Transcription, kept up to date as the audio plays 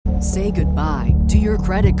Say goodbye to your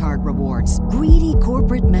credit card rewards. Greedy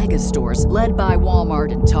corporate mega stores, led by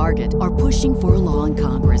Walmart and Target, are pushing for a law in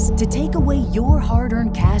Congress to take away your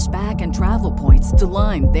hard-earned cash back and travel points to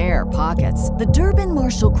line their pockets. The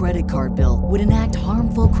Durbin-Marshall credit card bill would enact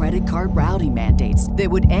harmful credit card routing mandates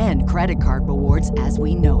that would end credit card rewards as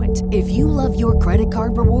we know it. If you love your credit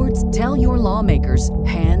card rewards, tell your lawmakers,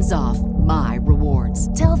 hands off my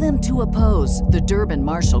rewards. Tell them to oppose the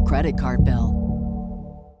Durbin-Marshall credit card bill.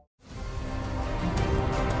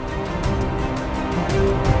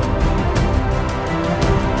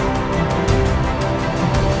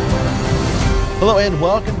 Hello and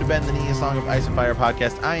welcome to Bend the Knee, a Song of Ice and Fire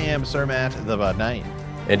podcast. I am Sir Matt, the Bud Knight.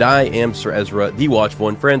 And I am Sir Ezra, the Watchful.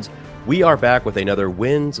 And friends, we are back with another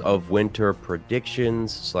Winds of Winter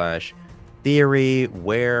predictions / theory.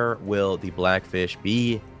 Where will the Blackfish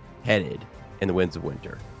be headed in the Winds of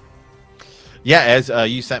Winter? Yeah, as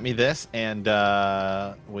you sent me this, and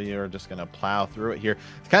we are just going to plow through it here.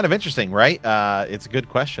 It's kind of interesting, right? It's a good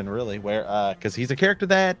question, really, where because he's a character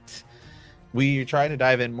that we try to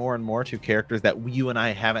dive in more and more to, characters that you and I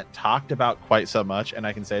haven't talked about quite so much, and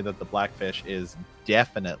I can say that the Blackfish is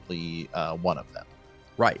definitely one of them.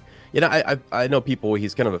 Right. You know, I know people,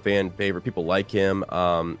 he's kind of a fan favorite. People like him,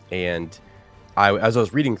 and as I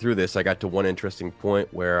was reading through this, I got to one interesting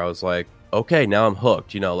point where I was like, okay, now I'm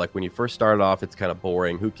hooked. You know, like when you first started off, it's kind of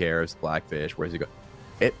boring. Who cares? Blackfish, where's he go?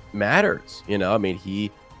 It matters. You know, I mean,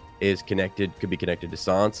 he is connected, could be connected to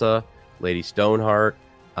Sansa, Lady Stoneheart,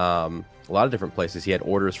 a lot of different places. He had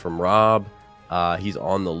orders from Robb. He's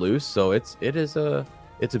on the loose, so it's a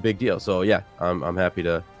big deal. So yeah, I'm happy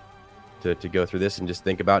to go through this and just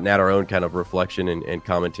think about and add our own kind of reflection and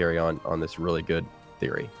commentary on this really good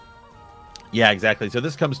theory. Yeah, exactly. So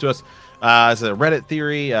this comes to us as a Reddit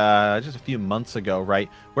theory just a few months ago, right?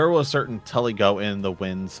 Where will a certain Tully go in the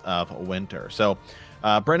Winds of Winter? So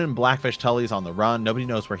Brendan Blackfish Tully's on the run. Nobody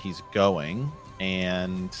knows where he's going.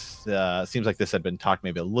 And seems like this had been talked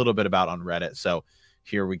maybe a little bit about on Reddit. So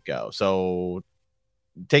here we go. So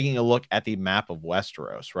taking a look at the map of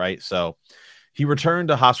Westeros, right? So he returned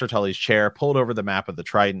to Hoster Tully's chair, pulled over the map of the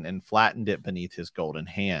Trident, and flattened it beneath his golden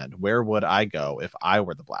hand. Where would I go if I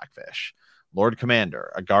were the Blackfish? Lord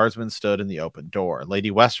Commander, a guardsman stood in the open door. Lady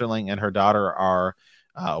Westerling and her daughter are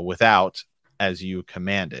without, as you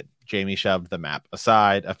commanded. Jaime shoved the map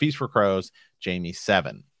aside. A feast for crows, Jaime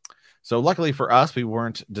 7. So luckily for us, we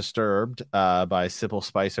weren't disturbed by Sybil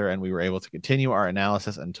Spicer, and we were able to continue our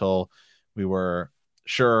analysis until we were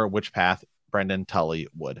sure which path Brendan Tully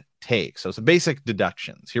would take. So some basic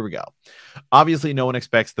deductions. Here we go. Obviously, no one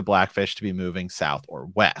expects the Blackfish to be moving south or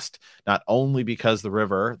west, not only because the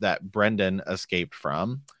river that Brendan escaped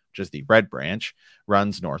from, which is the Red Branch,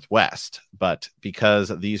 runs northwest, but because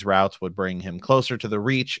these routes would bring him closer to the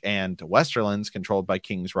Reach and to Westerlands controlled by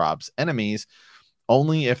King Robb's enemies.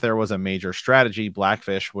 Only if there was a major strategy,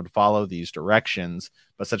 Blackfish would follow these directions,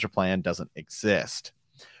 but such a plan doesn't exist.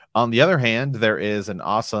 On the other hand, there is an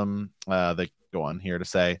awesome, they go on here to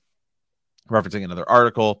say, referencing another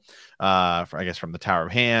article, I guess from the Tower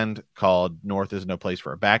of Hand, called North is No Place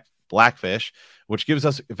for a Blackfish, which gives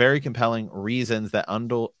us very compelling reasons that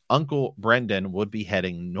Uncle Brendan would be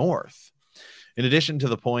heading north. In addition to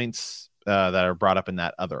the points that are brought up in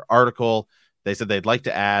that other article, they said they'd like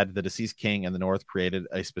to add the deceased king in the north created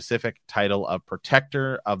a specific title of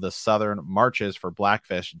Protector of the Southern Marches for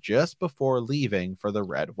Blackfish just before leaving for the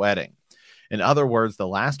Red Wedding. In other words, the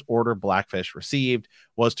last order Blackfish received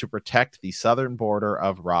was to protect the southern border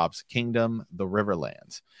of Robb's kingdom, the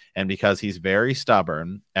Riverlands. And because he's very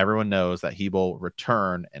stubborn, everyone knows that he will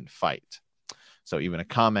return and fight. So even a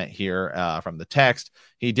comment here from the text,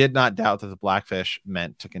 he did not doubt that the Blackfish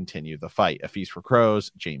meant to continue the fight. A feast for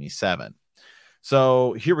crows, Jaime 7.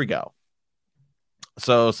 So here we go.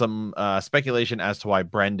 So some speculation as to why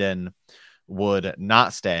Brendan would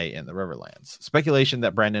not stay in the Riverlands. Speculation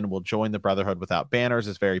that Brendan will join the Brotherhood without banners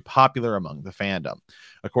is very popular among the fandom.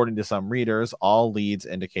 According to some readers, all leads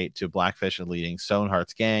indicate to Blackfish leading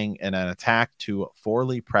Stoneheart's gang in an attack to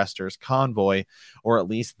Forley Prester's convoy, or at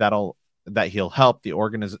least that he'll help the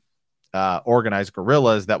organized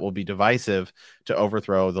guerrillas that will be divisive to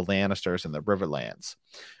overthrow the Lannisters in the Riverlands.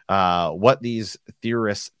 What these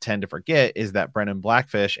theorists tend to forget is that Brendan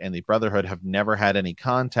Blackfish and the Brotherhood have never had any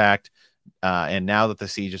contact, and now that the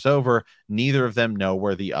siege is over, neither of them know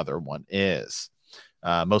where the other one is.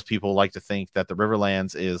 Most people like to think that the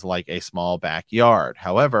Riverlands is like a small backyard.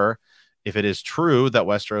 However, if it is true that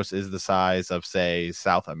Westeros is the size of, say,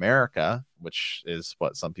 South America, which is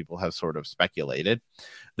what some people have sort of speculated,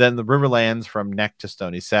 then the Riverlands from Neck to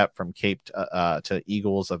Stony Sept, from Cape to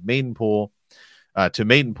Eagles of Maidenpool, to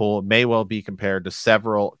Maidenpool may well be compared to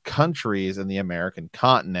several countries in the American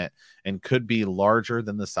continent and could be larger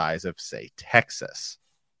than the size of, say, Texas.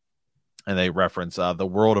 And they reference the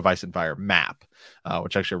World of Ice and Fire map,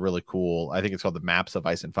 which actually really cool. I think it's called the Maps of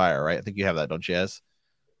Ice and Fire, right? I think you have that, don't you, Ez?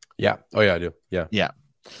 Yeah. Oh, yeah, I do. Yeah. Yeah.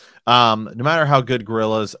 No matter how good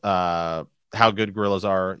guerrillas are,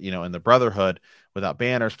 in the Brotherhood without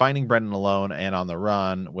banners, finding Brendan alone and on the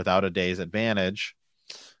run without a day's advantage,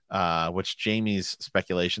 which Jamie's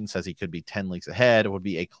speculation says he could be 10 leagues ahead, would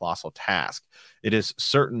be a colossal task. It is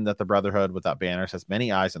certain that the Brotherhood without banners has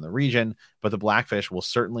many eyes in the region, but the Blackfish will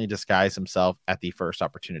certainly disguise himself at the first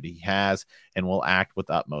opportunity he has and will act with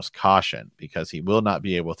utmost caution because he will not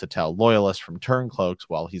be able to tell loyalists from turncoats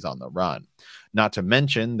while he's on the run. Not to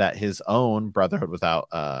mention that his own Brotherhood without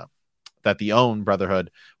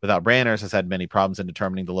banners has had many problems in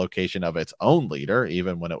determining the location of its own leader,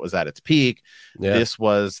 even when it was at its peak. Yeah. This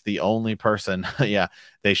was the only person,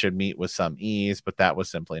 they should meet with some ease, but that was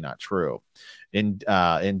simply not true.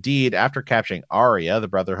 Indeed, after capturing Arya, the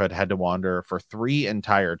Brotherhood had to wander for 3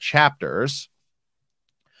 entire chapters,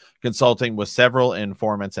 consulting with several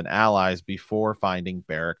informants and allies before finding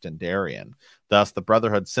Beric Dondarrion. Thus, the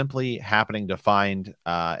Brotherhood simply happening to find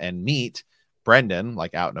and meet Brendan,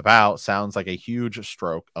 like out and about, sounds like a huge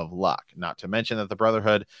stroke of luck. Not to mention that the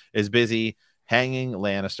Brotherhood is busy hanging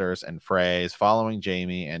Lannisters and Freys, following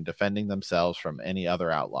Jaime, and defending themselves from any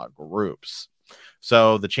other outlaw groups.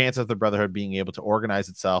 So the chance of the Brotherhood being able to organize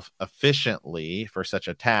itself efficiently for such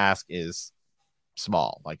a task is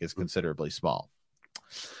small, is considerably small.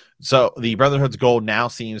 So the Brotherhood's goal now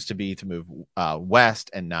seems to be to move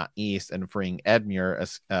west and not east, and freeing Edmure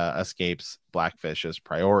escapes Blackfish's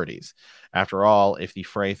priorities. After all, if the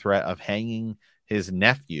Frey threat of hanging his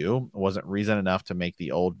nephew wasn't reason enough to make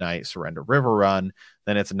the old knight surrender Riverrun,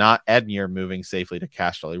 then it's not Edmure moving safely to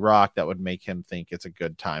Casterly Rock that would make him think it's a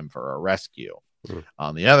good time for a rescue.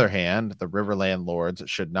 On the other hand, the Riverland lords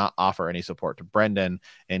should not offer any support to Brendan,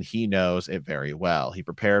 and he knows it very well. He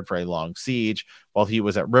prepared for a long siege while he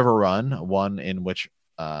was at Riverrun, one in which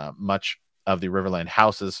much of the Riverland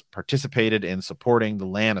houses participated in supporting the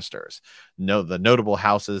Lannisters. The notable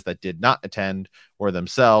houses that did not attend were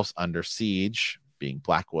themselves under siege, being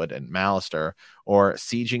Blackwood and Mallister, or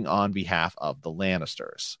sieging on behalf of the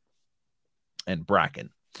Lannisters and Bracken.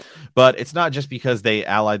 But it's not just because they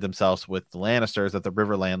allied themselves with the Lannisters that the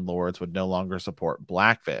Riverland lords would no longer support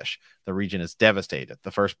Blackfish. The region is devastated.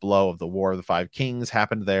 The first blow of the War of the Five Kings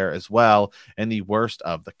happened there as well, and the worst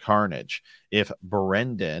of the carnage. If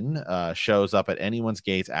Brendan shows up at anyone's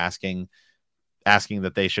gates asking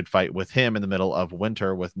that they should fight with him in the middle of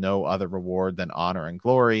winter with no other reward than honor and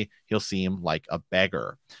glory, he'll seem like a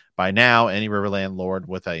beggar. By now, any Riverland lord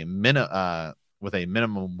with a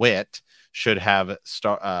minimum wit should have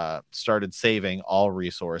started saving all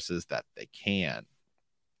resources that they can.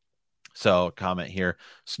 So, comment here: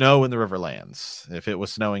 snow in the Riverlands. If it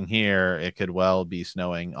was snowing here, it could well be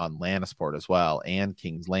snowing on Lannisport as well, and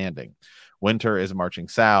King's Landing. Winter is marching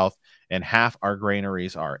south, and half our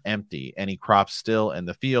granaries are empty. Any crops still in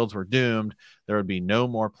the fields were doomed. There would be no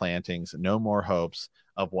more plantings, no more hopes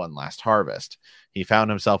of one last harvest. He found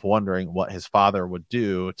himself wondering what his father would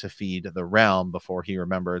do to feed the realm before he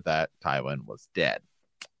remembered that Tywin was dead.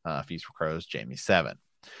 Feast for Crows, Jaime 7.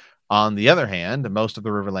 On the other hand, most of the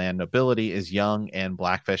Riverland nobility is young, and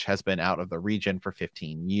Blackfish has been out of the region for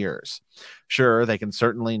 15 years. Sure, they can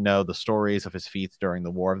certainly know the stories of his feats during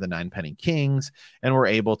the War of the Ninepenny Kings, and were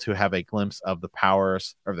able to have a glimpse of the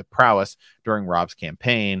prowess during Robb's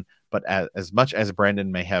campaign. But as much as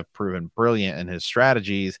Brendan may have proven brilliant in his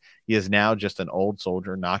strategies, he is now just an old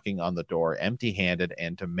soldier knocking on the door empty-handed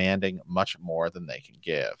and demanding much more than they can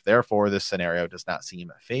give. Therefore, this scenario does not seem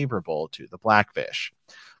favorable to the Blackfish.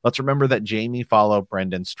 Let's remember that Jaime followed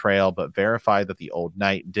Brendan's trail, but verified that the old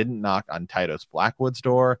knight didn't knock on Tytos Blackwood's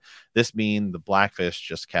door. This means the Blackfish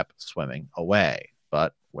just kept swimming away.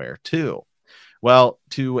 But where to? Well,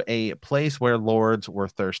 to a place where lords were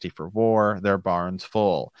thirsty for war, their barns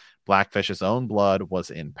full. Blackfish's own blood was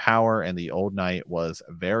in power, and the old knight was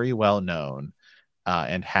very well known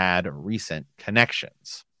and had recent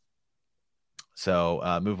connections.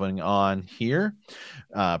 So moving on here,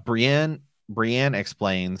 Brienne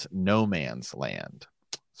explains no man's land.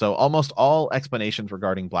 So almost all explanations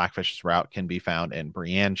regarding Blackfish's route can be found in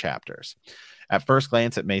Brienne chapters. At first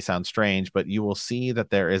glance, it may sound strange, but you will see that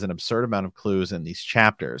there is an absurd amount of clues in these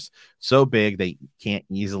chapters, so big they can't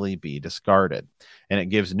easily be discarded. And it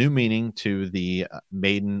gives new meaning to the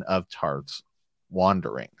Maiden of Tarth's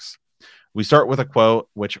wanderings. We start with a quote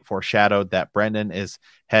which foreshadowed that Brendan is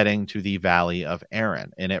heading to the Valley of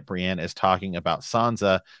Arryn. In it, Brienne is talking about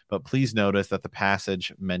Sansa, but please notice that the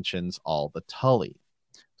passage mentions all the Tully.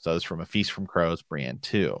 So it's from A Feast from Crows, Brienne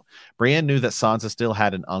 2. Brienne knew that Sansa still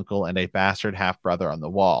had an uncle and a bastard half-brother on the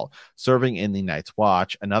wall. Serving in the Night's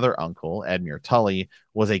Watch, another uncle, Edmure Tully,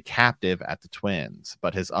 was a captive at the Twins,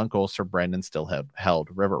 but his uncle, Sir Brendan, still held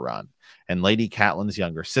Riverrun. And Lady Catelyn's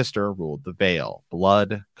younger sister ruled the Vale.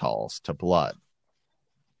 Blood calls to blood.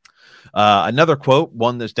 Another quote,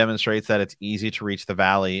 one that demonstrates that it's easy to reach the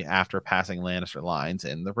valley after passing Lannister lines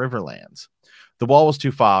in the Riverlands. The wall was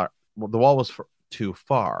too far. The wall was too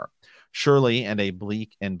far, surely, and a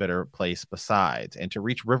bleak and bitter place besides. And to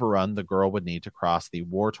reach Riverrun, the girl would need to cross the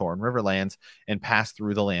war-torn Riverlands and pass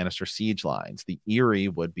through the Lannister siege lines. The Eyrie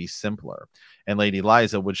would be simpler, and Lady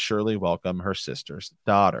Lysa would surely welcome her sister's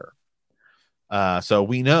daughter. So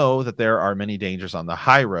we know that there are many dangers on the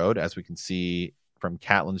high road, as we can see from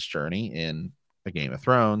Catelyn's journey in The Game of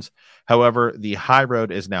Thrones. However, the high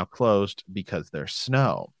road is now closed because there's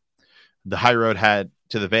snow. The high road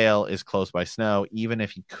to the Vale is closed by snow, even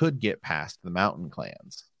if he could get past the mountain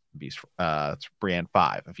clans. It's Brienne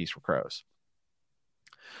 5, A Feast for Crows.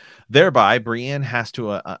 Thereby, Brienne has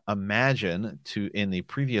to imagine in the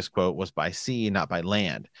previous quote was by sea, not by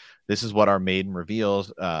land. This is what our maiden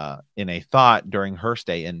reveals in a thought during her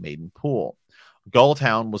stay in Maiden Pool.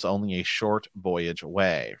 Gulltown was only a short voyage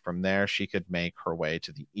away. From there, she could make her way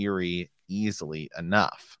to the Eyrie easily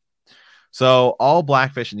enough. So all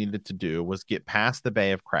Blackfish needed to do was get to the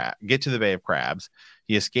Bay of Crabs.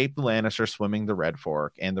 He escaped the Lannister swimming the Red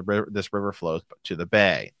Fork, and this river flows to the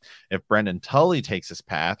bay. If Brendan Tully takes his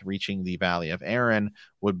path, reaching the Valley of Arryn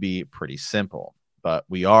would be pretty simple. But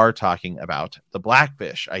we are talking about the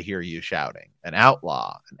Blackfish, I hear you shouting. An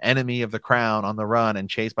outlaw, an enemy of the crown on the run and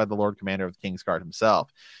chased by the Lord Commander of the Kingsguard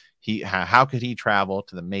himself. How could he travel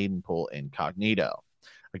to the Maiden Pool incognito?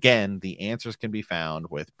 Again, the answers can be found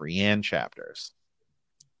with Brienne chapters.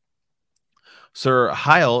 Sir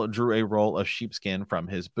Hyle drew a roll of sheepskin from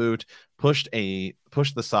his boot, pushed the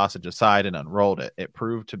sausage aside, and unrolled it. It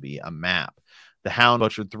proved to be a map. The Hound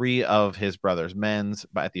butchered 3 of his brother's men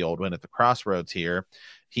at the Old Wind at the crossroads here.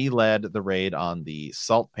 He led the raid on the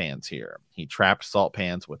Salt Pans here. He trapped Salt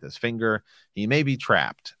Pans with his finger. He may be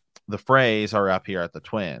trapped. The Freys are up here at the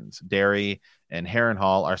Twins. Derry and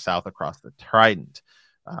Harrenhal are south across the Trident.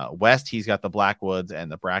 West, he's got the Blackwoods and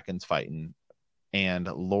the Brackens fighting, and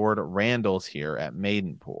Lord Randall's here at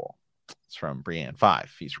Maidenpool. It's from Brienne 5,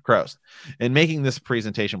 Feast for Crows. In making this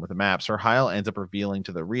presentation with the map, Sir Hyle ends up revealing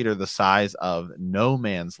to the reader the size of no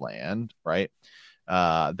man's land, right?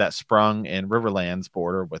 That sprung in Riverland's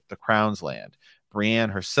border with the Crown's land.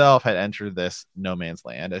 Brienne herself had entered this no man's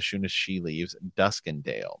land as soon as she leaves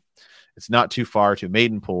Duskendale. It's not too far to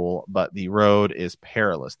Maidenpool, but the road is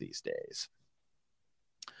perilous these days.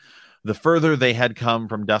 The further they had come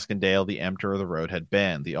from Duskendale, the emptier the road had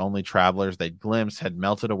been. The only travelers they'd glimpsed had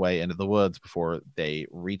melted away into the woods before they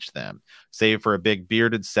reached them. Save for a big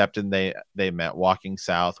bearded septon they met walking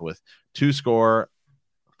south with 20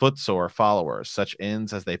 footsore followers. Such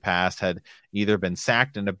inns as they passed had either been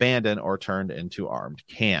sacked and abandoned or turned into armed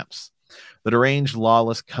camps. The deranged,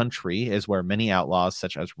 lawless country is where many outlaws,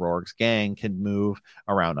 such as Rourke's gang, can move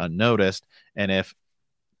around unnoticed, and if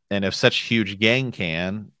such huge gang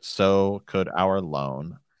can, so could our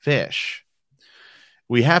lone fish.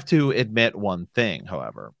 We have to admit one thing,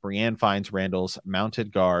 however. Brienne finds Randall's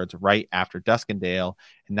mounted guards right after Duskendale,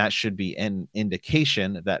 and that should be an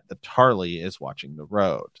indication that the Tarly is watching the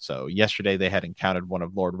road. So yesterday they had encountered one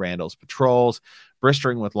of Lord Randall's patrols,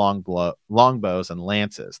 bristling with longbows and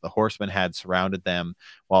lances. The horsemen had surrounded them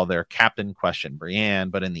while their captain questioned Brienne,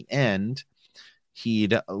 but in the end,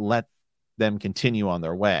 he'd let them continue on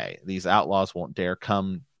their way. These outlaws won't dare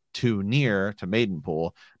come too near to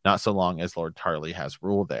Maidenpool, not so long as Lord Tarly has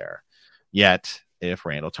rule there. Yet, if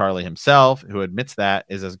Randall Tarly himself, who admits that,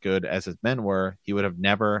 is as good as his men were, he would have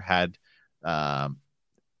never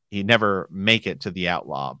he'd never make it to the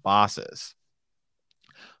outlaw bosses.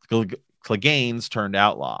 Clegane's turned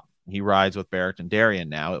outlaw. He rides with Beric and Darien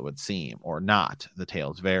now, it would seem, or not. The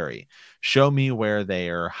tales vary. Show me where they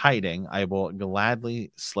are hiding. I will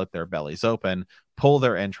gladly slit their bellies open, pull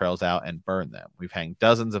their entrails out, and burn them. We've hanged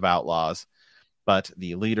dozens of outlaws, but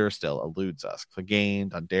the leader still eludes us. Clegane,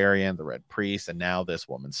 Dondarrion, the Red Priest, and now this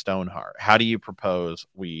woman Stoneheart. How do you propose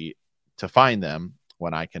we to find them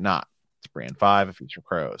when I cannot? It's Brienne 5, A Feast for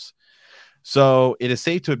Crows. So it is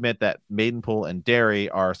safe to admit that Maidenpool and Derry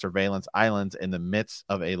are surveillance islands in the midst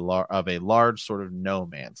of a large sort of no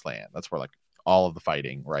man's land. That's where like all of the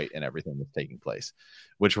fighting, right, and everything that's taking place,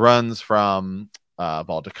 which runs from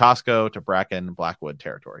Valdecasco to Bracken Blackwood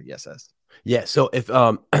territory. Yes, Yeah. So if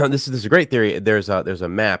this is a great theory. There's a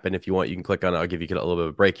map, and if you want, you can click on it. I'll give you a little bit of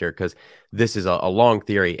a break here because this is a long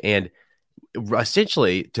theory, and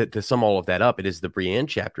essentially to sum all of that up, it is the Brienne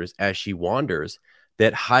chapters as she wanders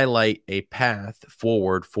that highlight a path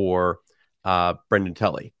forward for Brynden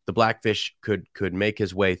Tully. The Blackfish could make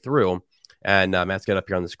his way through, and Matt's got it up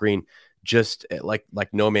here on the screen, just like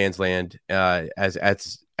no man's land as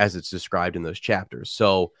it's described in those chapters.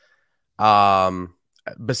 So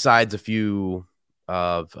besides a few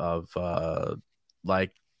of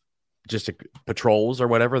like just patrols or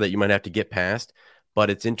whatever that you might have to get past, but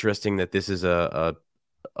it's interesting that this is a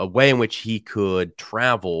way in which he could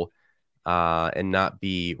travel and not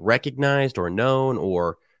be recognized or known,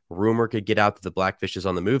 or rumor could get out that the Blackfish is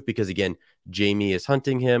on the move because, again, Jaime is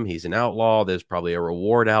hunting him. He's an outlaw. There's probably a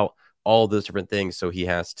reward out, all those different things. So he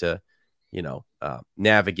has to,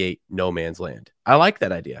 navigate no man's land. I like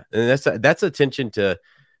that idea. And that's attention to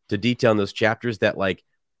detail in those chapters that, like,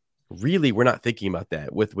 really we're not thinking about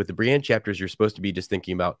that. With the Brienne chapters, you're supposed to be just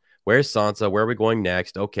thinking about where's Sansa, where are we going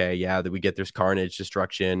next? Okay, yeah, that we get there's carnage,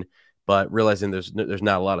 destruction, but realizing there's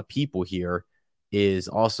not a lot of people here is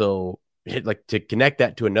also like to connect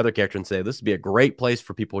that to another character and say this would be a great place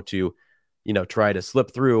for people to, try to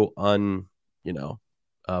slip through unbeknownst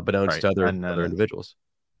to other individuals.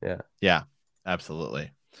 Yeah,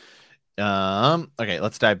 absolutely. Okay,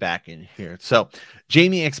 let's dive back in here. So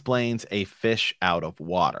Jaime explains a fish out of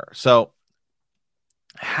water. So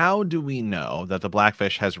how do we know that the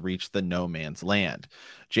Blackfish has reached the no man's land?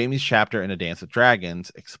 Jaime's chapter in A Dance with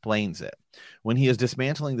Dragons explains it. When he is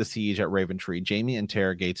dismantling the siege at Raventree, Jaime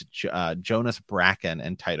interrogates Jonas Bracken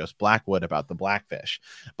and Titus Blackwood about the Blackfish,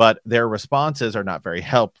 but their responses are not very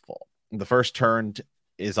helpful. The first turned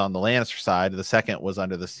is on the Lannister side. The second was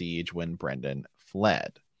under the siege when Brynden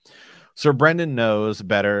fled. Sir Brynden knows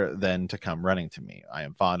better than to come running to me. I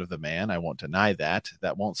am fond of the man. I won't deny that.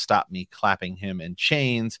 That won't stop me clapping him in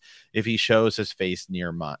chains if he shows his face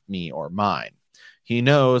near me or mine. He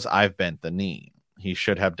knows I've bent the knee. He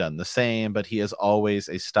should have done the same, but he is always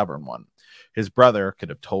a stubborn one. His brother could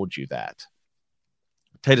have told you that.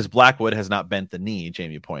 Titus Blackwood has not bent the knee,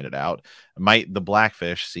 Jaime pointed out. Might the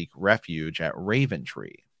Blackfish seek refuge at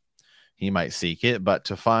Raventree? He might seek it, but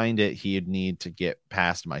to find it, he'd need to get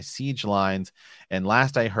past my siege lines. And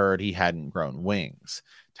last I heard, he hadn't grown wings.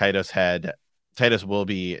 Titus will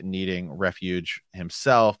be needing refuge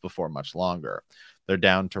himself before much longer. They're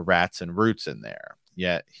down to rats and roots in there.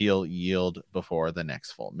 Yet he'll yield before the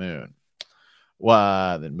next full moon.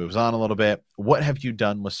 Then moves on a little bit. What have you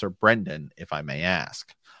done with Sir Brynden, if I may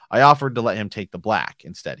ask? I offered to let him take the black.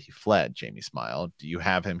 Instead, he fled, Jaime smiled. Do you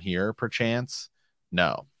have him here, perchance?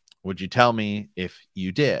 No. Would you tell me if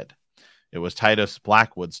you did? It was Titus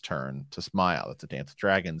Blackwood's turn to smile. That's A Dance with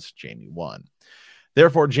Dragons. Jaime won.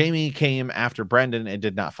 Therefore, Jaime came after Brynden and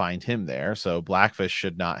did not find him there. So Blackfish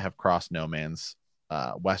should not have crossed no man's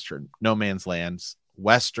land's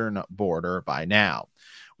western border by now.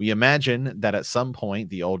 We imagine that at some point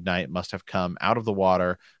the old knight must have come out of the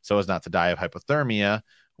water so as not to die of hypothermia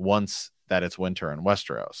once that it's winter in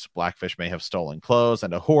Westeros. Blackfish may have stolen clothes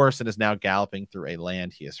and a horse and is now galloping through a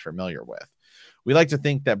land he is familiar with. We like to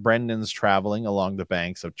think that Brendan's traveling along the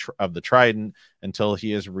banks of the Trident until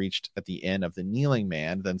he is reached at the inn of the Kneeling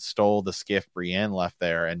Man, then stole the skiff Brienne left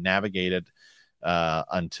there and navigated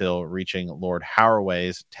until reaching Lord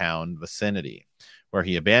Harroway's town vicinity, where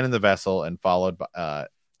he abandoned the vessel and followed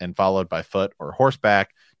by foot or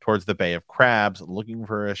horseback towards the Bay of Crabs, looking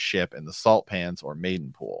for a ship in the Salt Pans or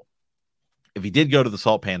Maidenpool. If he did go to the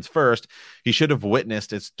Salt Pans first, he should have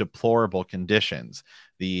witnessed its deplorable conditions,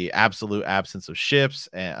 the absolute absence of ships,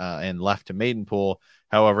 and left to Maidenpool.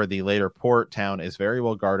 However, the later port town is very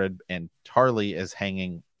well guarded, and Tarly is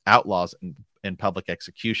hanging outlaws in public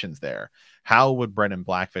executions there. How would Brynden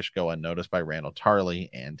Blackfish go unnoticed by Randall Tarly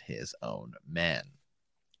and his own men?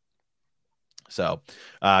 So,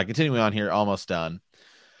 continuing on here, almost done.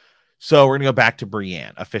 So we're going to go back to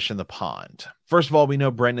Brienne, a fish in the pond. First of all, we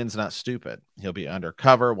know Brendan's not stupid. He'll be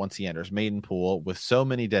undercover once he enters Maidenpool. With so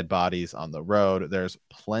many dead bodies on the road, there's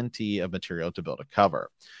plenty of material to build a cover.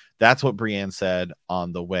 That's what Brienne said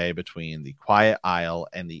on the way between the Quiet Isle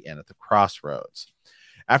and the inn at the crossroads.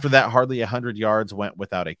 After that, hardly 100 yards went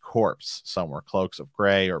without a corpse. Some were cloaks of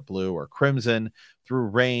gray or blue or crimson. Through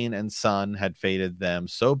rain and sun had faded them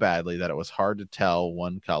so badly that it was hard to tell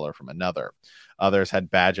one color from another. Others had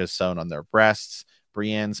badges sewn on their breasts.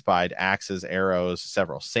 Brienne spied axes, arrows,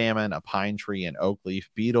 several salmon, a pine tree, and oak leaf,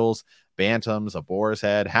 beetles, bantams, a boar's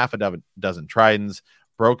head, half a dozen tridents,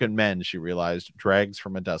 broken men, she realized, dregs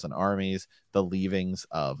from a dozen armies, the leavings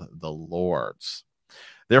of the lords.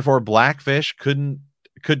 Therefore, Blackfish could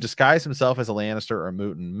disguise himself as a Lannister or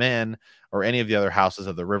Mountain men or any of the other houses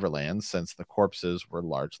of the Riverlands, since the corpses were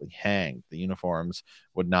largely hanged. The uniforms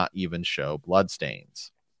would not even show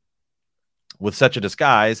bloodstains. With such a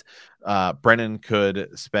disguise, Brennan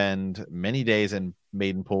could spend many days in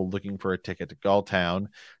Maidenpool looking for a ticket to Gulltown.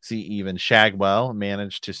 See, even Shagwell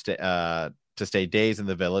managed to stay days in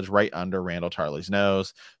the village right under Randall Tarley's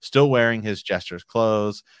nose, still wearing his jester's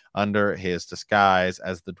clothes under his disguise,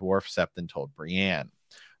 as the dwarf Septon told Brienne.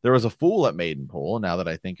 There was a fool at Maidenpool, now that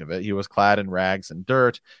I think of it. He was clad in rags and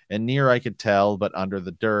dirt, and near I could tell, but under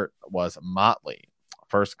the dirt was motley.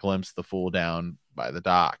 First glimpsed the fool down by the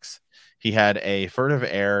docks. He had a furtive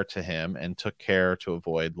air to him and took care to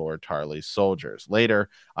avoid Lord Tarley's soldiers. Later,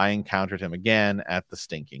 I encountered him again at the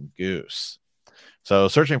Stinking Goose. So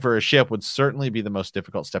searching for a ship would certainly be the most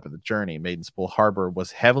difficult step of the journey. Maidenspool Harbor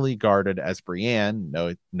was heavily guarded, as Brienne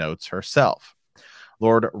notes herself.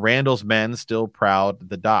 Lord Randall's men still prowled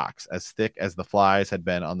the docks, as thick as the flies had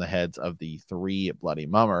been on the heads of the 3 bloody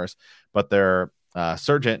mummers, but their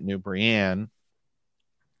sergeant knew Brienne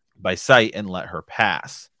by sight and let her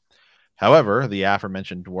pass. However, the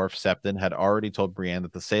aforementioned dwarf Septon had already told Brienne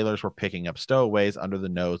that the sailors were picking up stowaways under the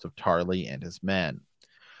nose of Tarley and his men.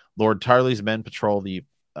 Lord Tarley's men patrol the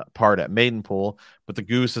part at Maidenpool, but the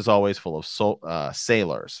Goose is always full of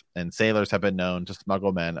sailors, and sailors have been known to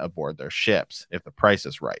smuggle men aboard their ships, if the price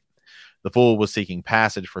is right. The fool was seeking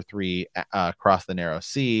passage for 3 across the narrow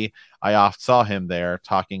sea. I oft saw him there,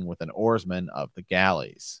 talking with an oarsman of the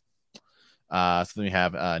galleys. So then we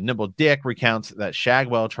have Nimble Dick recounts that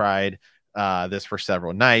Shagwell tried this for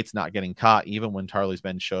several nights, not getting caught even when Tarley's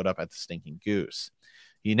men showed up at the Stinking Goose.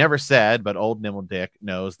 He never said, but old Nimble Dick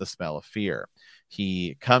knows the smell of fear.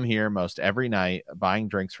 He come here most every night, buying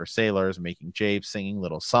drinks for sailors, making japes, singing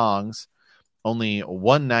little songs. Only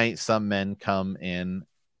one night some men come in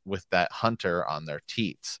with that hunter on their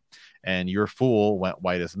teats, and your fool went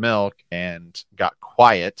white as milk and got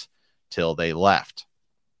quiet till they left.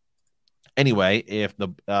 Anyway, if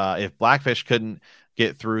Blackfish couldn't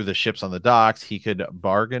get through the ships on the docks, he could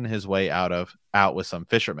bargain his way out with some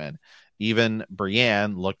fishermen. Even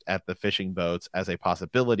Brienne looked at the fishing boats as a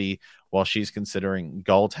possibility, while she's considering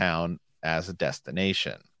Gulltown as a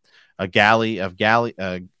destination. A galleys,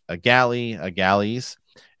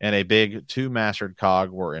 and a big 2-masted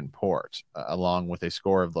cog were in port, along with a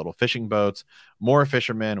score of little fishing boats. More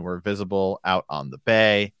fishermen were visible out on the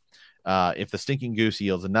bay. If the Stinking Goose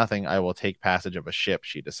yields nothing, I will take passage of a ship,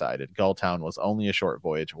 she decided. Gulltown was only a short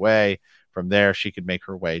voyage away. From there, she could make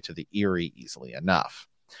her way to the Erie easily enough.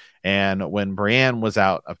 And when Brienne was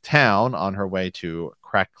out of town on her way to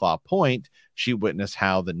Crackclaw Point, she witnessed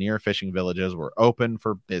how the near fishing villages were open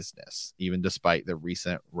for business, even despite the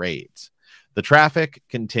recent raids. The traffic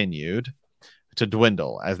continued to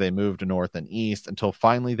dwindle as they moved north and east until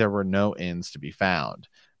finally there were no inns to be found.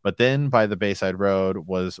 But then by the Bayside Road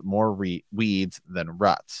was more weeds than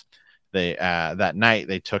ruts. That night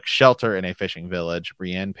they took shelter in a fishing village.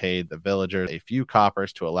 Brienne paid the villagers a few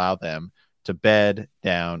coppers to allow them to bed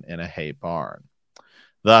down in a hay barn.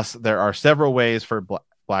 Thus, there are several ways for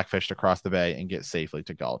Blackfish to cross the bay and get safely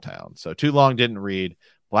to Gulltown. So Too Long didn't read.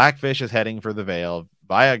 Blackfish is heading for the Vale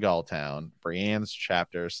via Gulltown. Brienne's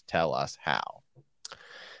chapters tell us how.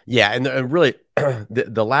 Yeah, and really,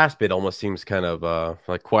 the last bit almost seems kind of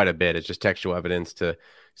like quite a bit. It's just textual evidence to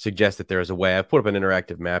suggest that there is a way. I've put up an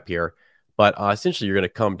interactive map here, but essentially you're going to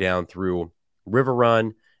come down through River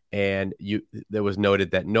Run, and there was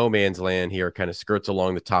noted that no man's land here kind of skirts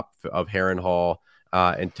along the top of Harrenhal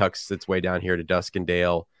and tucks its way down here to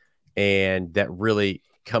Duskendale, and that really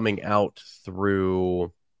coming out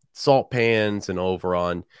through Salt Pans and over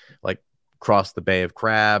on like across the Bay of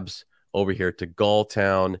Crabs over here to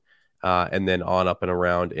Gulltown, and then on up and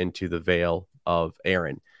around into the Vale of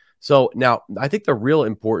Arryn. So now I think the real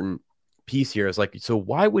important piece here is like, so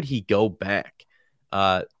why would he go back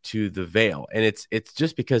to the Vale? And it's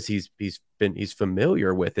just because he's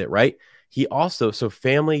familiar with it, right? He also, so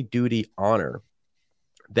family, duty, honor,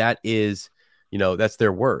 that is, that's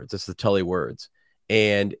their words. That's the Tully words.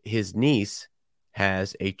 And his niece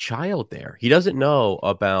has a child there. He doesn't know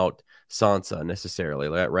about Sansa necessarily,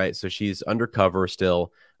 right? So she's undercover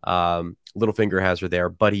still. Littlefinger has her there,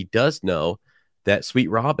 but he does know that Sweet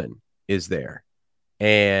Robin is there.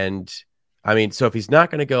 And I mean, so if he's not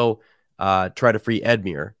going to go try to free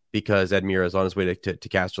Edmure, because Edmure is on his way to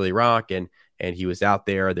Casterly Rock, and he was out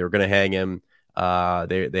there, they were going to hang him.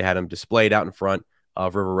 They had him displayed out in front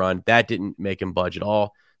of River Run. That didn't make him budge at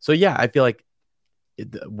all. So yeah, I feel like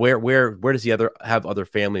where does he have other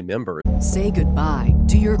family members? Say goodbye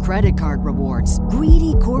to your credit card rewards.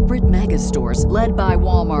 Greedy corporate mega stores, led by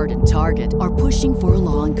Walmart and Target, are pushing for a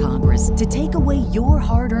law in Congress to take away your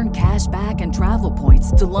hard-earned cash back and travel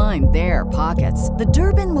points to line their pockets. The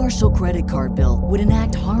Durbin-Marshall credit card bill would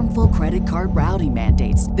enact harmful credit card routing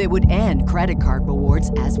mandates that would end credit card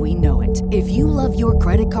rewards as we know it. If you love your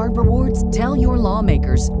credit card rewards, tell your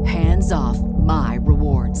lawmakers, hands off my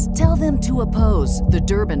rewards. Tell them to oppose the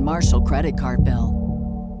Durbin-Marshall credit card bill.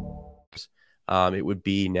 It would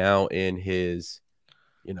be now in his,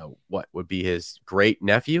 what would be his great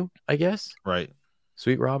nephew, I guess. Right.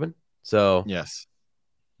 Sweet Robin. So yes,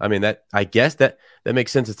 I mean I guess that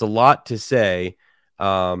makes sense. It's a lot to say.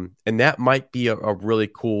 And that might be a really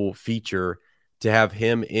cool feature to have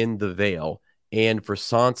him in the Vale, and for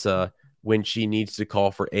Sansa when she needs to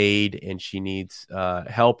call for aid and she needs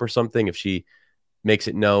help or something, if she makes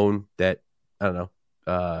it known that, I don't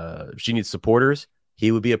know, she needs supporters,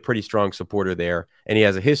 he would be a pretty strong supporter there. And he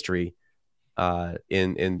has a history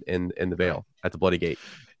in the Vale at the Bloody Gate.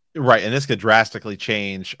 Right. And this could drastically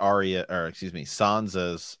change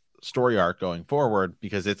Sansa's story arc going forward,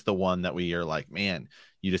 because it's the one that we are like, man,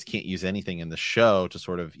 you just can't use anything in the show to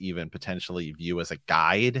sort of even potentially view as a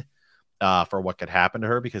guide for what could happen to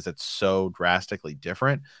her, because it's so drastically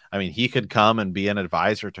different. I mean, he could come and be an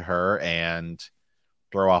advisor to her and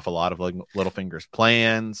throw off a lot of Littlefinger's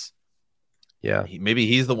plans. Yeah. Maybe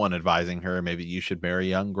he's the one advising her. Maybe you should marry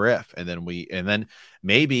young Griff. And then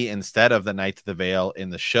maybe instead of the Knights of the Vale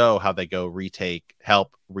in the show, how they go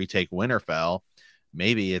help retake Winterfell,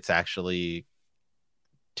 maybe it's actually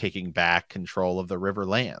taking back control of the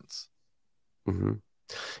Riverlands. Mm-hmm.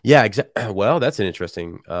 Yeah, exactly. Well, that's an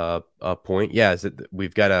interesting point. Yeah, is that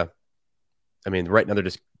we've got right now they're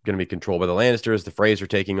just going to be controlled by the Lannisters. The Freys are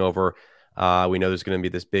taking over. We know there's going to be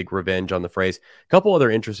this big revenge on the Freys. A couple other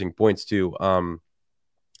interesting points too.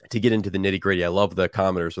 To get into the nitty gritty, I love the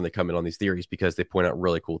commenters when they come in on these theories because they point out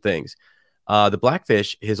really cool things. The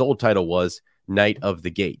Blackfish, his old title was Knight of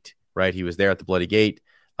the Gate, right? He was there at the Bloody Gate,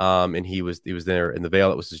 and he was there in the Vale.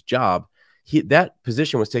 That was his job. That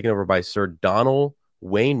position was taken over by Sir Donal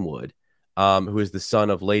Waynwood, who is the son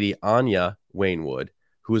of Lady Anya Waynwood,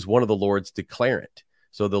 who is one of the Lords Declarant.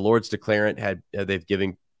 So the Lords Declarant they've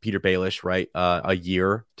given Peter Baelish, right, a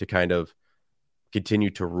year to kind of continue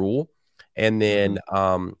to rule. And then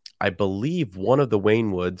I believe one of the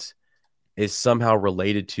Waynwoods is somehow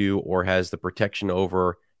related to or has the protection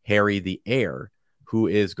over Harry the heir, who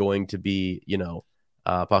is going to be,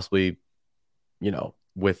 possibly,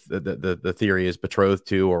 with the theory is betrothed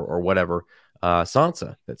to or whatever,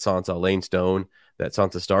 Sansa, that Sansa Lane Stone, that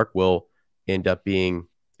Sansa Stark will end up being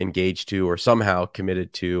engaged to or somehow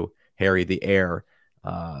committed to Harry the heir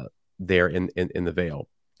there in the Vale.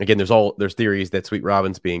 Again, there's theories that Sweet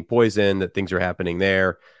Robin's being poisoned, that things are happening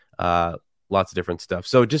there, lots of different stuff.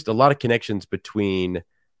 So just a lot of connections between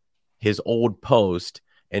his old post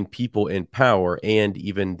and people in power and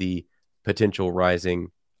even the potential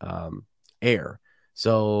rising heir.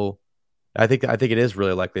 So I think it is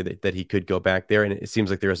really likely that he could go back there, and it seems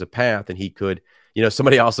like there is a path, and he could,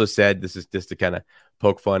 somebody also said, this is just to kind of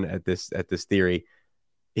poke fun at this theory,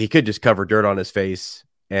 he could just cover dirt on his face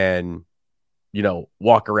and,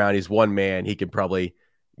 walk around. He's one man. He could probably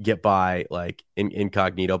get by like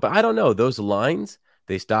incognito, but I don't know. Those lines,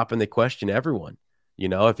 they stop and they question everyone.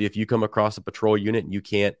 If you come across a patrol unit and you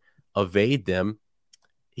can't evade them,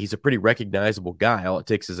 he's a pretty recognizable guy. All it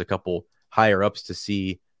takes is a couple higher ups to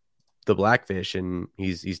see the Blackfish and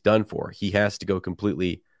he's done for. He has to go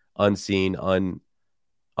completely unseen,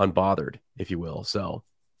 unbothered, if you will. So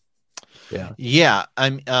yeah.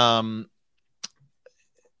 I'm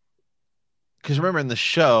because remember in the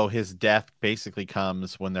show, his death basically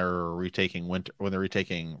comes when they're retaking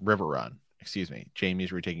Riverrun.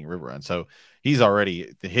 Jaime's retaking Riverrun. So he's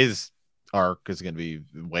already, his arc is going to be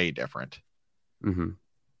way different. Mm-hmm.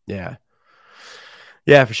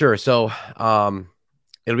 Yeah, for sure. So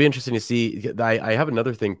it'll be interesting to see. I have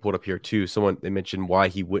another thing pulled up here too. They mentioned why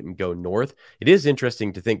he wouldn't go north. It is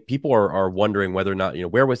interesting to think people are wondering whether or not,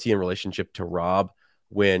 where was he in relationship to Robb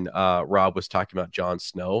when Robb was talking about Jon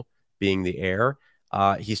Snow being the heir.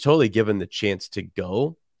 He's totally given the chance to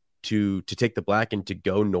go to take the Black and to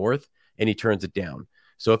go north, and he turns it down.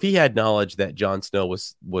 So if he had knowledge that Jon Snow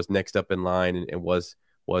was next up in line and was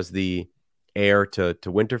the heir to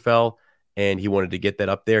Winterfell, and he wanted to get that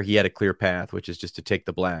up there, he had a clear path, which is just to take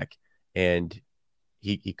the Black, and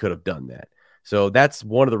he could have done that. So that's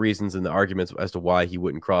one of the reasons in the arguments as to why he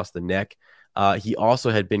wouldn't cross the neck. He also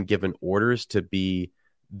had been given orders to be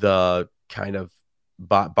the kind of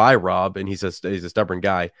by Robb, and he's a stubborn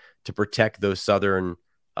guy, to protect those southern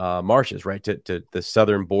marshes, right, to the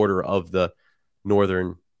southern border of the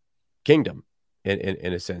northern kingdom.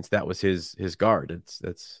 In a sense, that was his guard.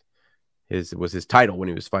 It was his title when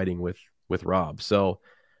he was fighting with Robb. So,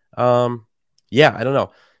 yeah, I don't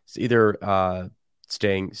know. It's either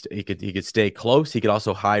he could stay close. He could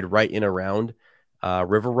also hide right in around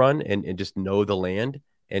Riverrun and just know the land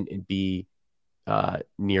and be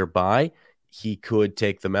nearby. He could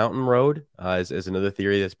take the mountain road as another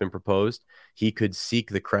theory that's been proposed. He could seek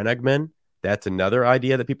the Crenagmen. That's another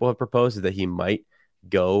idea that people have proposed, is that he might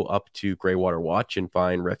go up to Greywater Watch and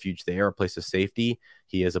find refuge there, a place of safety.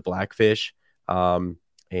 He is a Blackfish. And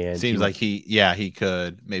seems like he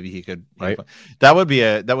could, right. That would be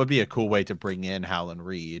a cool way to bring in Howland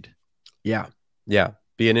Reed. Yeah.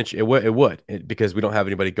 Be an inch. It would because we don't have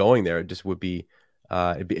anybody going there. It just would be,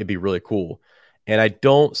 it'd be really cool. And I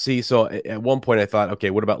don't see, so at one point I thought, okay,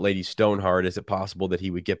 what about Lady Stoneheart? Is it possible that he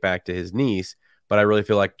would get back to his niece? But I really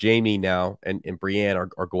feel like Jaime now and Brienne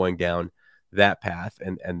are going down that path,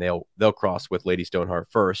 and they'll cross with Lady Stoneheart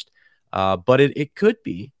first. But it could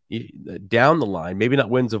be down the line, maybe not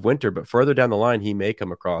Winds of Winter, but further down the line, he may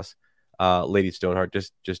come across Lady Stoneheart,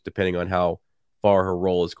 just depending on how far her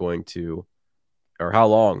role is going to, or how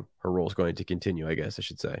long her role is going to continue, I guess I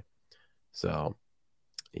should say. So,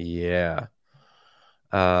 yeah.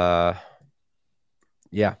 So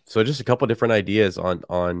just a couple different ideas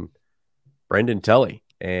on Brynden Tully.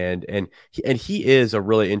 And he is a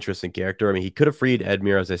really interesting character. I mean, he could have freed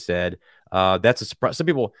Edmure, as I said. That's a surprise. Some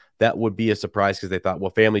people, that would be a surprise because they thought,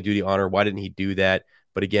 well, family duty honor, why didn't he do that?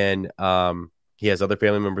 But again, he has other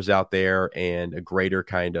family members out there and a greater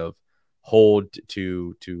kind of hold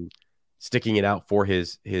to sticking it out for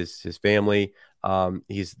his family.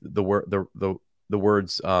 He's the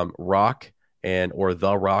words rock or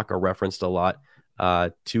the Rock are referenced a lot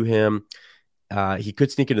to him. He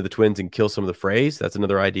could sneak into the Twins and kill some of the Freys. That's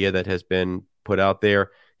another idea that has been put out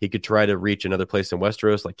there. He could try to reach another place in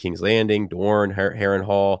Westeros, like King's Landing, Dorne,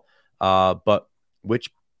 Harrenhal. But which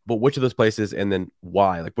of those places, and then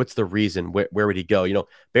why? Like, what's the reason? Where would he go?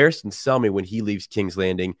 Barristan Selmy, when he leaves King's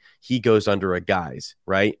Landing, he goes under a guise,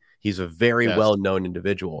 right? He's a very well-known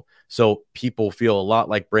individual. So people feel a lot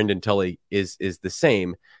like Brynden Tully is the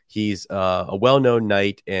same. He's a well-known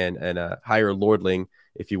knight and a higher lordling,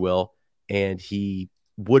 if you will, and he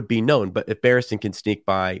would be known. But if Barristan can sneak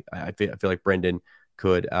by, I feel like Brynden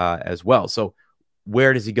could as well. So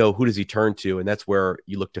where does he go? Who does he turn to? And that's where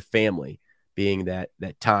you look to family being that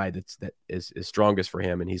tie that is strongest for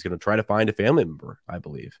him. And he's going to try to find a family member, I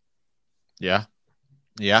believe. Yeah.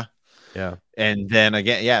 And then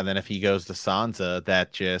again, then if he goes to Sansa,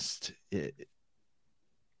 that just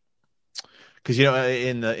because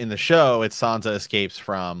in the show, it's Sansa escapes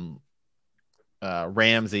from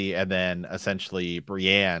Ramsay, and then essentially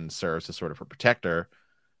Brienne serves as sort of her protector.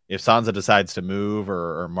 If Sansa decides to move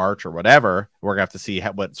or march or whatever, we're gonna have to see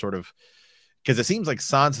what sort of, because it seems like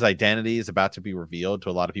Sansa's identity is about to be revealed to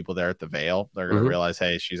a lot of people there at the Vale. They're gonna realize,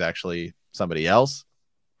 hey, she's actually somebody else.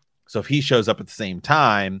 So if he shows up at the same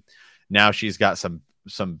time, now she's got some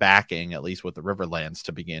backing, at least with the Riverlands,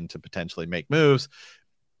 to begin to potentially make moves,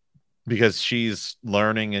 because she's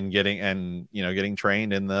learning and getting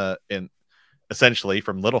trained in essentially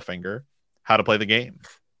from Littlefinger how to play the game.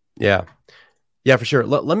 Yeah, for sure.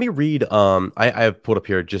 Let me read. I have pulled up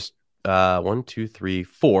here just 1, 2, 3,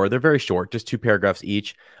 4. They're very short, just 2 paragraphs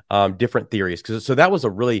each. Different theories, so that was a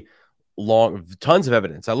really long, tons of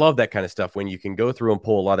evidence. I love that kind of stuff when you can go through and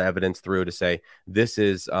pull a lot of evidence through to say this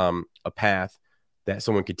is a path that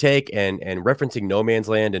someone could take, and referencing No Man's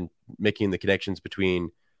Land and making the connections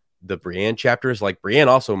between the Brienne chapters. Like, Brienne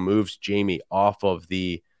also moves Jaime off of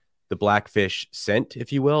the Blackfish scent,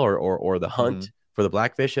 if you will, or the hunt for the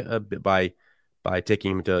Blackfish by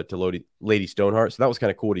taking him to Lady Stoneheart. So that was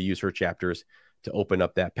kind of cool to use her chapters to open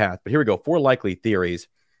up that path. But here we go. 4 likely theories.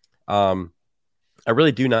 I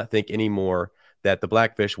really do not think anymore that the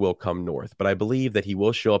Blackfish will come north, but I believe that he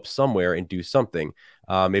will show up somewhere and do something.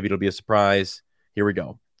 Maybe it'll be a surprise. Here we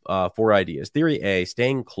go. 4 ideas. Theory A,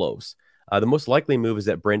 staying close. The most likely move is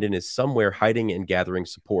that Brynden is somewhere hiding and gathering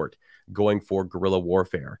support, going for guerrilla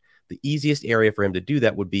warfare. The easiest area for him to do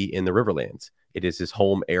that would be in the Riverlands. It is his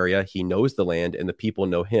home area. He knows the land, and the people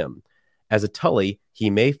know him. As a Tully, he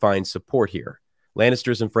may find support here.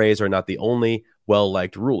 Lannisters and Freys are not the only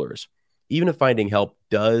well-liked rulers. Even if finding help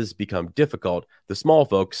does become difficult, the small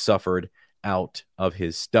folk suffered out of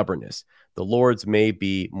his stubbornness. The lords may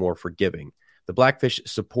be more forgiving. The Blackfish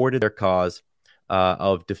supported their cause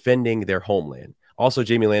of defending their homeland. Also,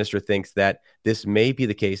 Jaime Lannister thinks that this may be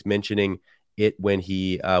the case, mentioning it when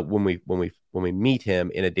we meet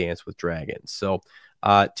him in A Dance with Dragons. So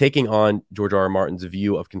taking on George R. R. Martin's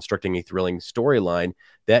view of constructing a thrilling storyline,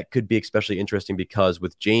 that could be especially interesting because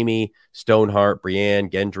with Jaime, Stoneheart, Brienne,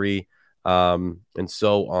 Gendry, and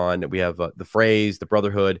so on, we have the Freys, the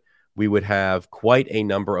Brotherhood. We would have quite a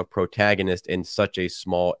number of protagonists in such a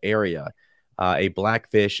small area. A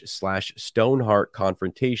Blackfish / Stoneheart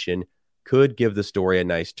confrontation could give the story a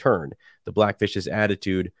nice turn. The Blackfish's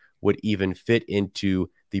attitude would even fit into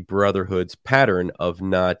the Brotherhood's pattern of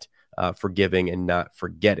not forgiving and not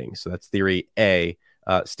forgetting. So that's theory A,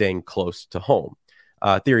 staying close to home.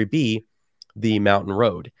 Theory B, the mountain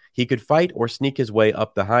road. He could fight or sneak his way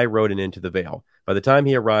up the high road and into the Vale. By the time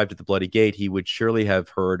he arrived at the Bloody Gate, he would surely have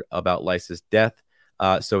heard about Lysa's death,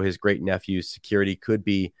 so his great-nephew's security could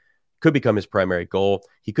become his primary goal.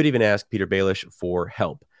 He could even ask Peter Baelish for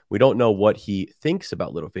help. We don't know what he thinks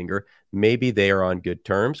about Littlefinger. Maybe they are on good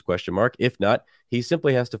terms, ? If not, he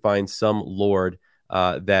simply has to find some lords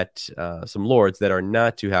that are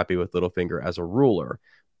not too happy with Littlefinger as a ruler,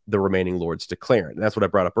 the remaining lords to Clarent. And that's what I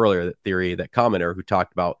brought up earlier, that theory, that commenter who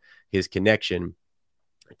talked about his connection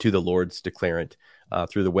to the lords to Clarent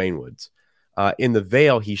through the Waynwoods. In the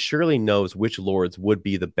Vale, he surely knows which lords would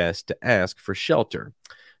be the best to ask for shelter.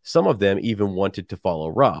 Some of them even wanted to follow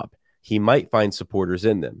Robb. He might find supporters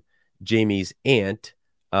in them. Jaime's aunt,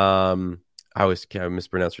 I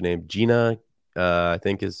mispronounced her name, Gina, I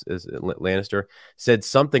think is Lannister, said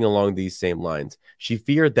something along these same lines. She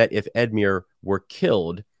feared that if Edmure were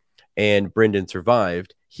killed and Brynden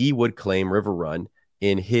survived, he would claim Riverrun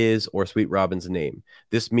in his or Sweet Robin's name.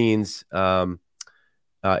 This means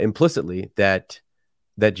implicitly that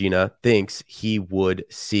Gina thinks he would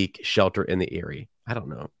seek shelter in the Eyrie. I don't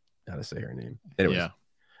know how to say her name. Anyways. Yeah.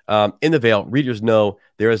 In the Vale, readers know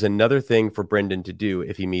there is another thing for Brynden to do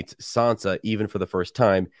if he meets Sansa, even for the first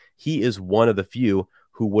time. He is one of the few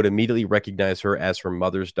who would immediately recognize her as her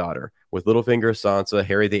mother's daughter. With Littlefinger, Sansa,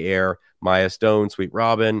 Harry the Heir, Maya Stone, Sweet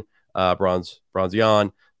Robin, Bronze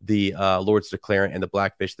Yohn, the Lords de Clarent, and the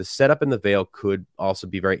Blackfish, the setup in the Vale could also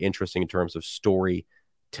be very interesting in terms of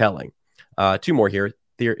storytelling. Two more here.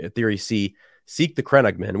 Theory C, seek the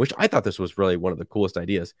Crannogmen, which I thought this was really one of the coolest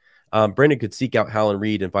ideas. Brynden could seek out Hallan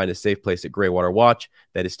Reed and find a safe place at Greywater Watch.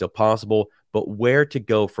 That is still possible, but where to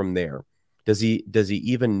go from there? Does he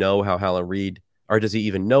even know how Hallan Reed, or does he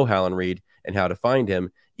even know Hallan Reed and how to find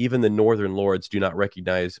him? Even the Northern Lords do not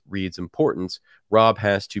recognize Reed's importance. Robb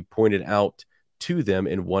has to point it out to them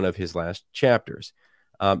in one of his last chapters.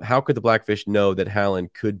 How could the Blackfish know that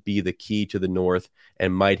Hallan could be the key to the North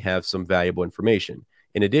and might have some valuable information?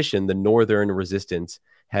 In addition, the Northern Resistance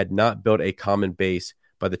had not built a common base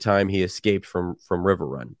by the time he escaped from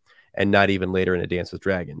Riverrun, and not even later in A Dance with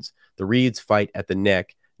Dragons. The Reeds fight at the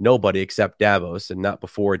neck. Nobody except Davos, and not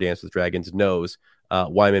before A Dance with Dragons, knows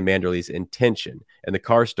Wyman Manderly's intention. And the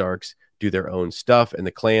Karstarks do their own stuff, and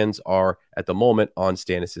the clans are, at the moment, on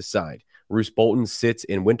Stannis' side. Roose Bolton sits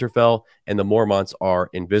in Winterfell, and the Mormonts are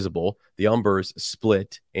invisible. The Umbers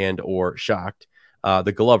split and or shocked.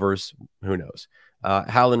 The Glovers, who knows?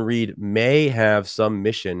 Hallan Reed may have some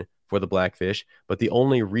mission for the Blackfish, but the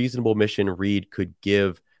only reasonable mission Reed could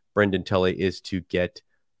give Brynden Tully is to get,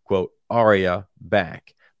 quote, Arya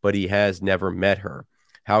back, but he has never met her.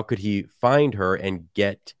 How could he find her and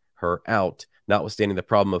get her out, notwithstanding the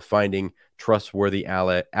problem of finding trustworthy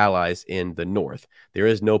allies in the North? There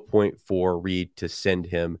is no point for Reed to send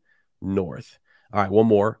him north. All right, one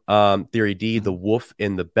more. Theory D, the wolf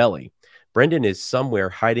in the belly. Brynden is somewhere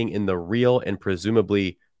hiding in the real and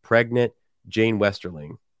presumably pregnant Jane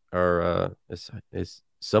Westerling. Or is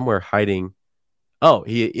somewhere hiding. Oh,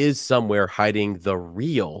 he is somewhere hiding the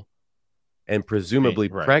real and presumably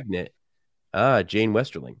pregnant Jane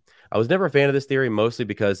Westerling. I was never a fan of this theory, mostly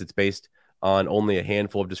because it's based on only a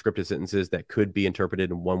handful of descriptive sentences that could be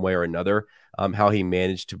interpreted in one way or another. How he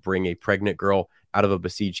managed to bring a pregnant girl out of a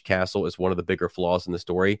besieged castle is one of the bigger flaws in the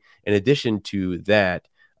story. In addition to that,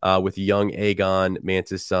 with young Aegon,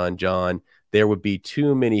 Mance's son, Jon, there would be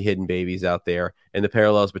too many hidden babies out there, and the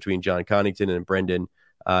parallels between Jon Connington and Brynden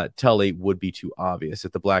Tully would be too obvious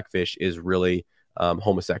if the Blackfish is really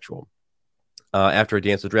homosexual. After A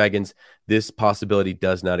Dance with Dragons, this possibility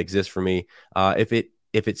does not exist for me. If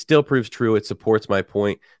it still proves true, it supports my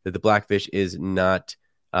point that the Blackfish is not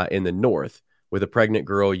in the North. With a pregnant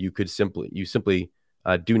girl, you simply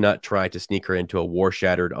do not try to sneak her into a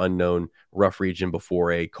war-shattered, unknown, rough region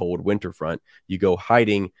before a cold winter front. You go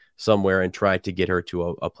hiding somewhere and try to get her to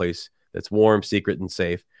a place that's warm, secret, and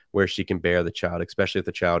safe where she can bear the child, especially if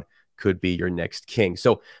the child could be your next king.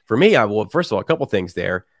 So for me, first of all, a couple things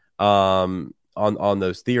there on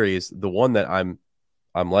those theories. The one that I'm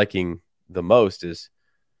liking the most is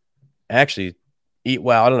actually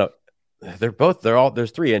well, I don't know.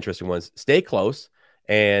 There's three interesting ones. Stay close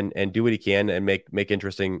and do what he can and make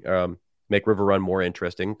interesting, make River Run more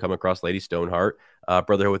interesting. Come across Lady Stoneheart,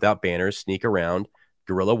 Brotherhood Without Banners, sneak around,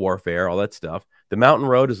 guerrilla warfare, all that stuff. The Mountain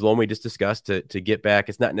Road is the one we just discussed to get back.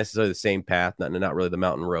 It's not necessarily the same path, not really the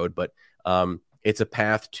Mountain Road, but it's a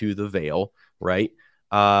path to the Vale, right?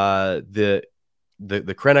 The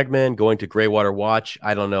Crennogman going to Greywater Watch.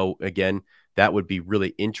 I don't know. Again, that would be really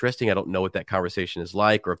interesting. I don't know what that conversation is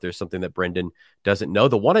like, or if there's something that Brendan doesn't know.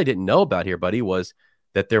 The one I didn't know about here, buddy, was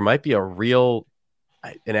that there might be an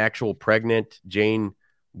actual pregnant Jane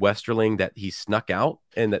Westerling that he snuck out,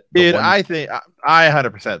 and that I think I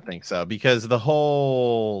 100% think so, because the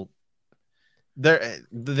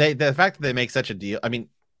fact that they make such a deal. I mean,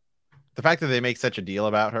 the fact that they make such a deal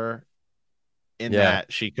about her,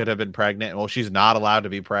 that she could have been pregnant. Well, she's not allowed to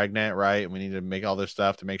be pregnant, right? And we need to make all this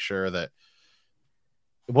stuff to make sure that.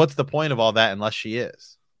 What's the point of all that unless she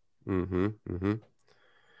is?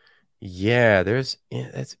 Yeah, that's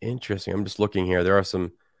interesting. I'm just looking here. There are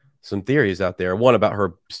some theories out there. One about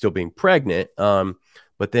her still being pregnant,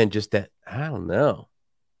 but then just that, I don't know.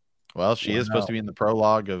 Well, she is supposed to be in the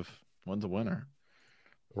prologue of When's a Winter,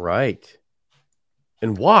 right?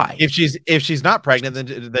 And why? If she's not pregnant,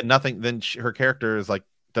 then nothing. Then her character is like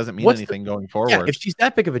doesn't mean anything going forward. Yeah, if she's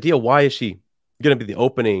that big of a deal, why is she going to be the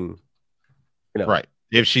opening? Right.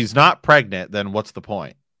 If she's not pregnant, then what's the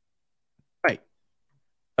point? Right.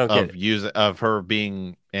 Of her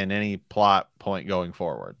being in any plot point going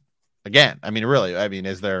forward. Again, I mean, really,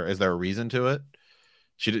 is there a reason to it?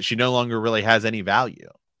 She no longer really has any value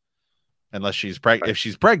unless she's pregnant. Right. If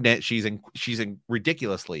she's pregnant, she's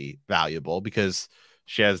ridiculously valuable because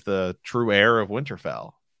she has the true heir of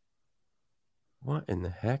Winterfell. What in the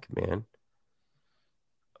heck, man?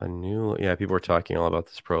 People were talking all about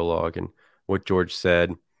this prologue and what George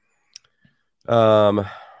said.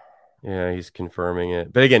 He's confirming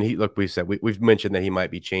it. But again, we've mentioned that he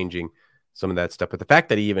might be changing some of that stuff. But the fact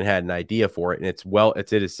that he even had an idea for it, and it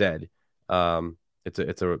is said, it's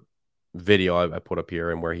a video I put up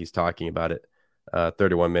here and where he's talking about it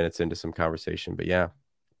 31 minutes into some conversation. But yeah,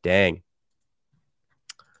 dang.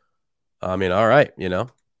 I mean, all right,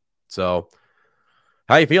 So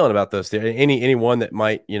how you feeling about this? Anyone that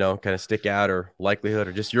might, kind of stick out, or likelihood,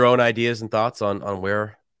 or just your own ideas and thoughts on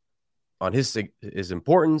where on his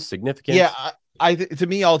importance, significance? Yeah, to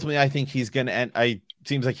me, ultimately, I think he's going to end.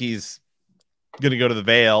 Seems like he's going to go to the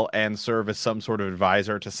Vale and serve as some sort of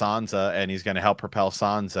advisor to Sansa, and he's going to help propel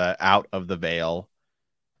Sansa out of the Vale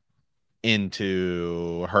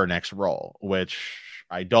into her next role, which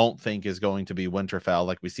I don't think is going to be Winterfell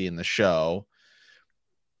like we see in the show.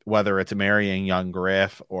 Whether it's marrying young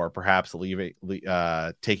Griff or perhaps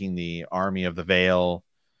taking the army of the Vale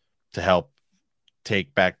to help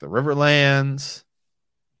take back the Riverlands.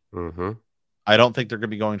 I don't think they're going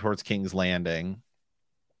to be going towards King's Landing.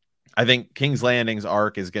 I think King's Landing's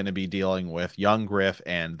arc is going to be dealing with young Griff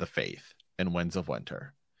and the Faith in Winds of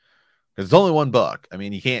Winter. Because it's only one book. I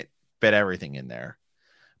mean, you can't fit everything in there.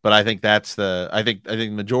 But I think I think the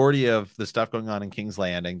majority of the stuff going on in King's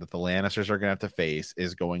Landing that the Lannisters are going to have to face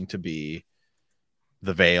is going to be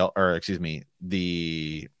the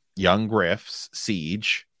young Griff's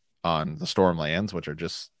siege on the Stormlands, which are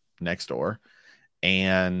just next door,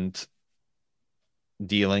 and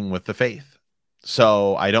dealing with the Faith.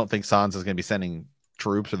 So I don't think Sansa's going to be sending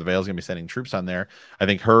troops, or the Vale's going to be sending troops on there. I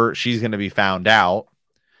think she's going to be found out,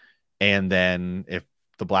 and then if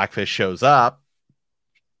the Blackfish shows up,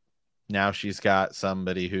 now she's got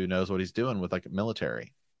somebody who knows what he's doing with like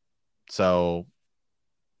military. So,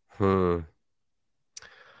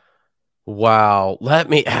 wow.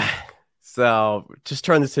 So just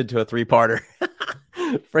turn this into a 3-parter.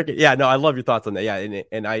 Freaking yeah. No, I love your thoughts on that. Yeah,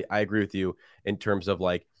 and I agree with you in terms of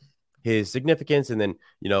like his significance, and then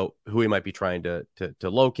who he might be trying to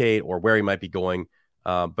locate or where he might be going.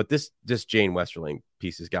 But this Jane Westerling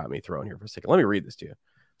piece has got me thrown here for a second. Let me read this to you.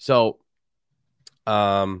 So,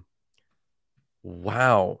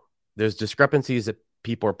 wow, there's discrepancies that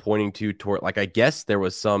people are pointing toward, like, I guess there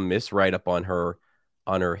was some miswrite up on her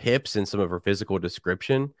hips and some of her physical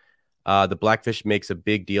description. The Blackfish makes a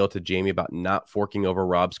big deal to Jaime about not forking over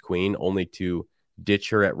Robb's queen, only to ditch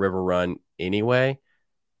her at River Run anyway.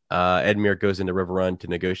 Edmure goes into River Run to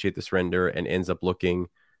negotiate the surrender and ends up looking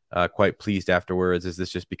quite pleased afterwards. Is this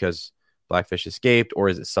just because Blackfish escaped, or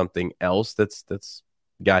is it something else that's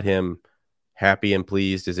got him happy and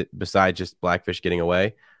pleased? Is it besides just Blackfish getting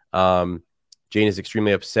away? Jane is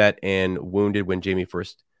extremely upset and wounded when Jaime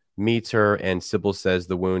first meets her, and Sybil says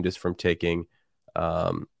the wound is from taking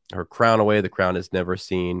her crown away. The crown is never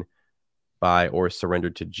seen by or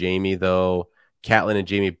surrendered to Jaime, though. Catelyn and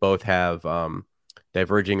Jaime both have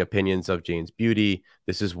diverging opinions of Jane's beauty.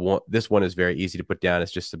 This one is very easy to put down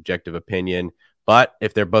as just subjective opinion. But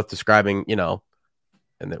if they're both describing,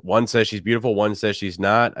 and that one says she's beautiful, one says she's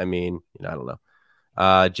not, I mean, I don't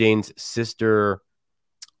know. Jane's sister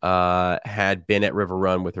had been at River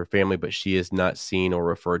Run with her family, but she is not seen or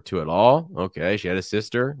referred to at all. Okay, she had a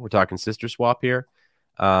sister. We're talking sister swap here.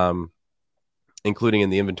 Including in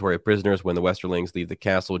the inventory of prisoners, when the Westerlings leave the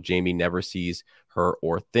castle, Jaime never sees her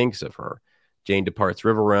or thinks of her. Jane departs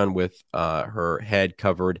River Run with her head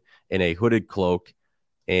covered in a hooded cloak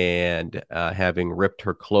and having ripped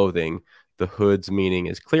her clothing. The hood's meaning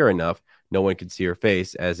is clear enough. No one can see her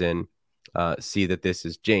face, as in see that this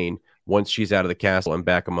is Jane. Once she's out of the castle and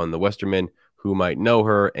back among the Westermen who might know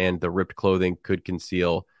her, and the ripped clothing could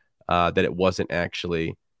conceal that it wasn't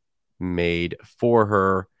actually made for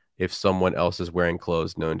her if someone else is wearing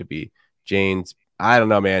clothes known to be Jane's. I don't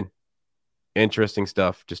know, man. Interesting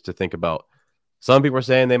stuff just to think about. Some people are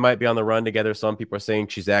saying they might be on the run together. Some people are saying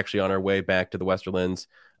she's actually on her way back to the Westerlands.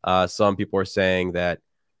 Some people are saying that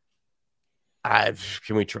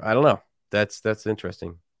can we try? I don't know. That's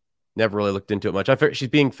interesting. Never really looked into it much. I figured she's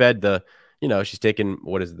being fed she's taking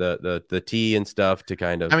what is the tea and stuff to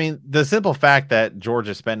kind of. I mean, the simple fact that George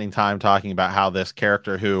is spending time talking about how this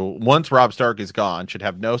character, who once Robb Stark is gone, should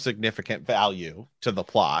have no significant value to the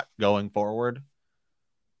plot going forward,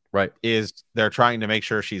 right? Is they're trying to make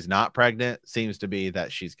sure she's not pregnant. Seems to be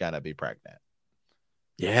that she's got to be pregnant.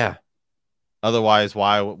 Yeah. Otherwise,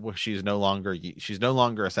 why she's no longer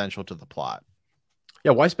essential to the plot.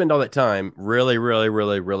 Yeah, why spend all that time really, really,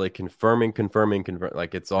 really, really confirming?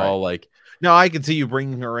 Like it's all right. like. No, I can see you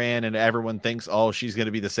bringing her in, and everyone thinks, "Oh, she's going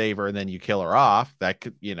to be the saver," and then you kill her off. That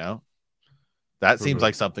could, that seems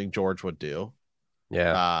like something George would do.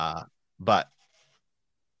 Yeah. But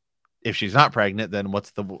if she's not pregnant, then what's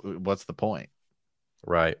the point?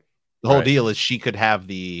 Right. The whole deal is she could have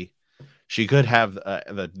the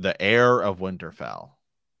heir of Winterfell.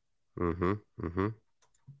 Mm-hmm.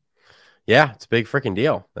 Yeah, it's a big freaking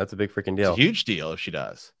deal. That's a big freaking deal. It's a huge deal if she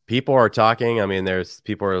does. People are talking. I mean,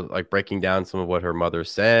 people are like breaking down some of what her mother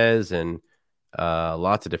says and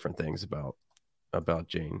lots of different things about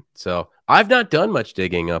Jane. So I've not done much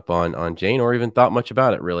digging up on Jane or even thought much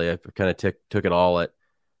about it, really. I kind of took it all at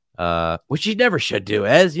which you never should do.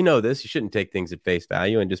 As you know this, you shouldn't take things at face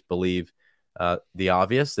value and just believe the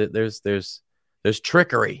obvious. That there's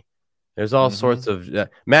trickery. There's all sorts of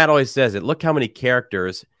Matt always says it. Look how many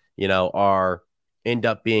characters end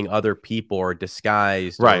up being other people or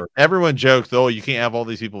disguised. Right. Everyone jokes, you can't have all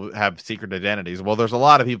these people have secret identities. Well, there's a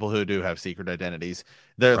lot of people who do have secret identities.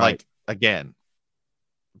 They're like, again,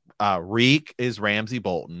 Reek is Ramsay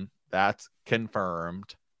Bolton. That's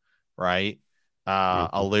confirmed, right?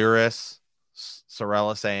 Illyris,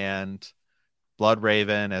 Sorella Sand,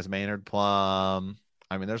 Bloodraven as Maynard Plum.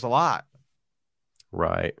 I mean, there's a lot.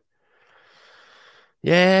 Right.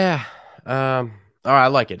 Yeah. All right, I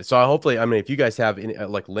like it. So hopefully, if you guys have any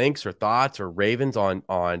like links or thoughts or ravens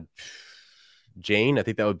on Jane, I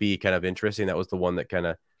think that would be kind of interesting. That was the one that kind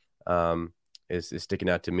of is sticking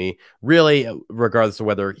out to me. Really, regardless of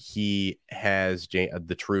whether he has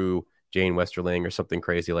the true Jane Westerling or something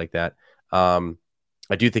crazy like that, I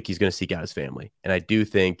do think he's going to seek out his family, and I do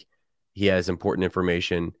think he has important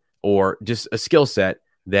information or just a skill set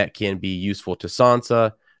that can be useful to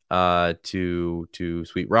Sansa, to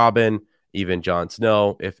Sweet Robin. Even Jon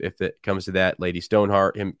Snow, if it comes to that, Lady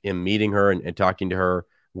Stoneheart, him meeting her and talking to her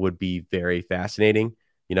would be very fascinating.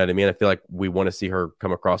 You know what I mean? I feel like we want to see her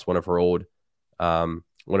come across one of her old, one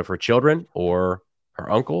of her children or her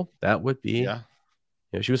uncle. That would be,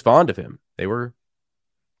 she was fond of him. They were,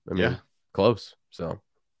 close. So,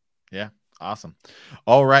 yeah. Awesome.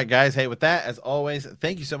 All right, guys. Hey, with that, as always,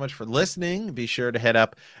 thank you so much for listening. Be sure to hit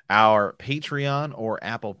up our Patreon or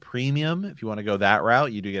Apple Premium. If you want to go that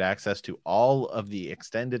route, you do get access to all of the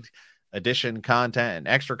extended edition content and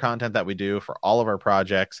extra content that we do for all of our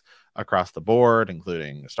projects across the board,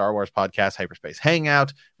 including Star Wars podcast, Hyperspace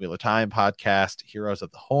Hangout, Wheel of Time podcast, Heroes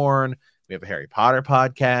of the Horn. We have a Harry Potter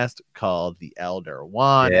podcast called The Elder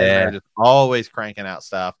One. And we're just always cranking out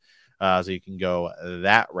stuff. So you can go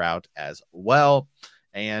that route as well.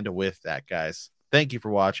 And with that, guys, thank you for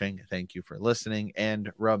watching. Thank you for listening.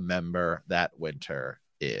 And remember that winter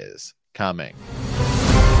is coming.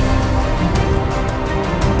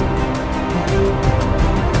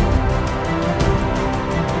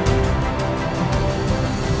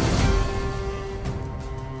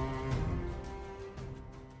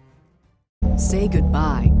 Say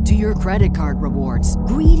goodbye to your credit card rewards.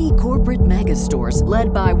 Greedy corporate mega stores,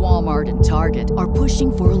 led by Walmart and Target, are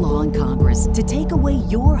pushing for a law in Congress to take away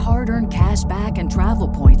your hard-earned cash back and travel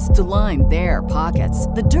points to line their pockets.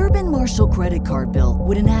 The Durbin-Marshall credit card bill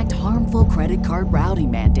would enact harmful credit card routing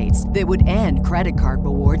mandates that would end credit card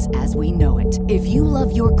rewards as we know it. If you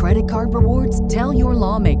love your credit card rewards, tell your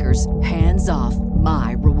lawmakers, hands off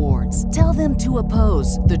my rewards. Tell them to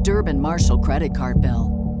oppose the Durbin-Marshall credit card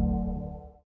bill.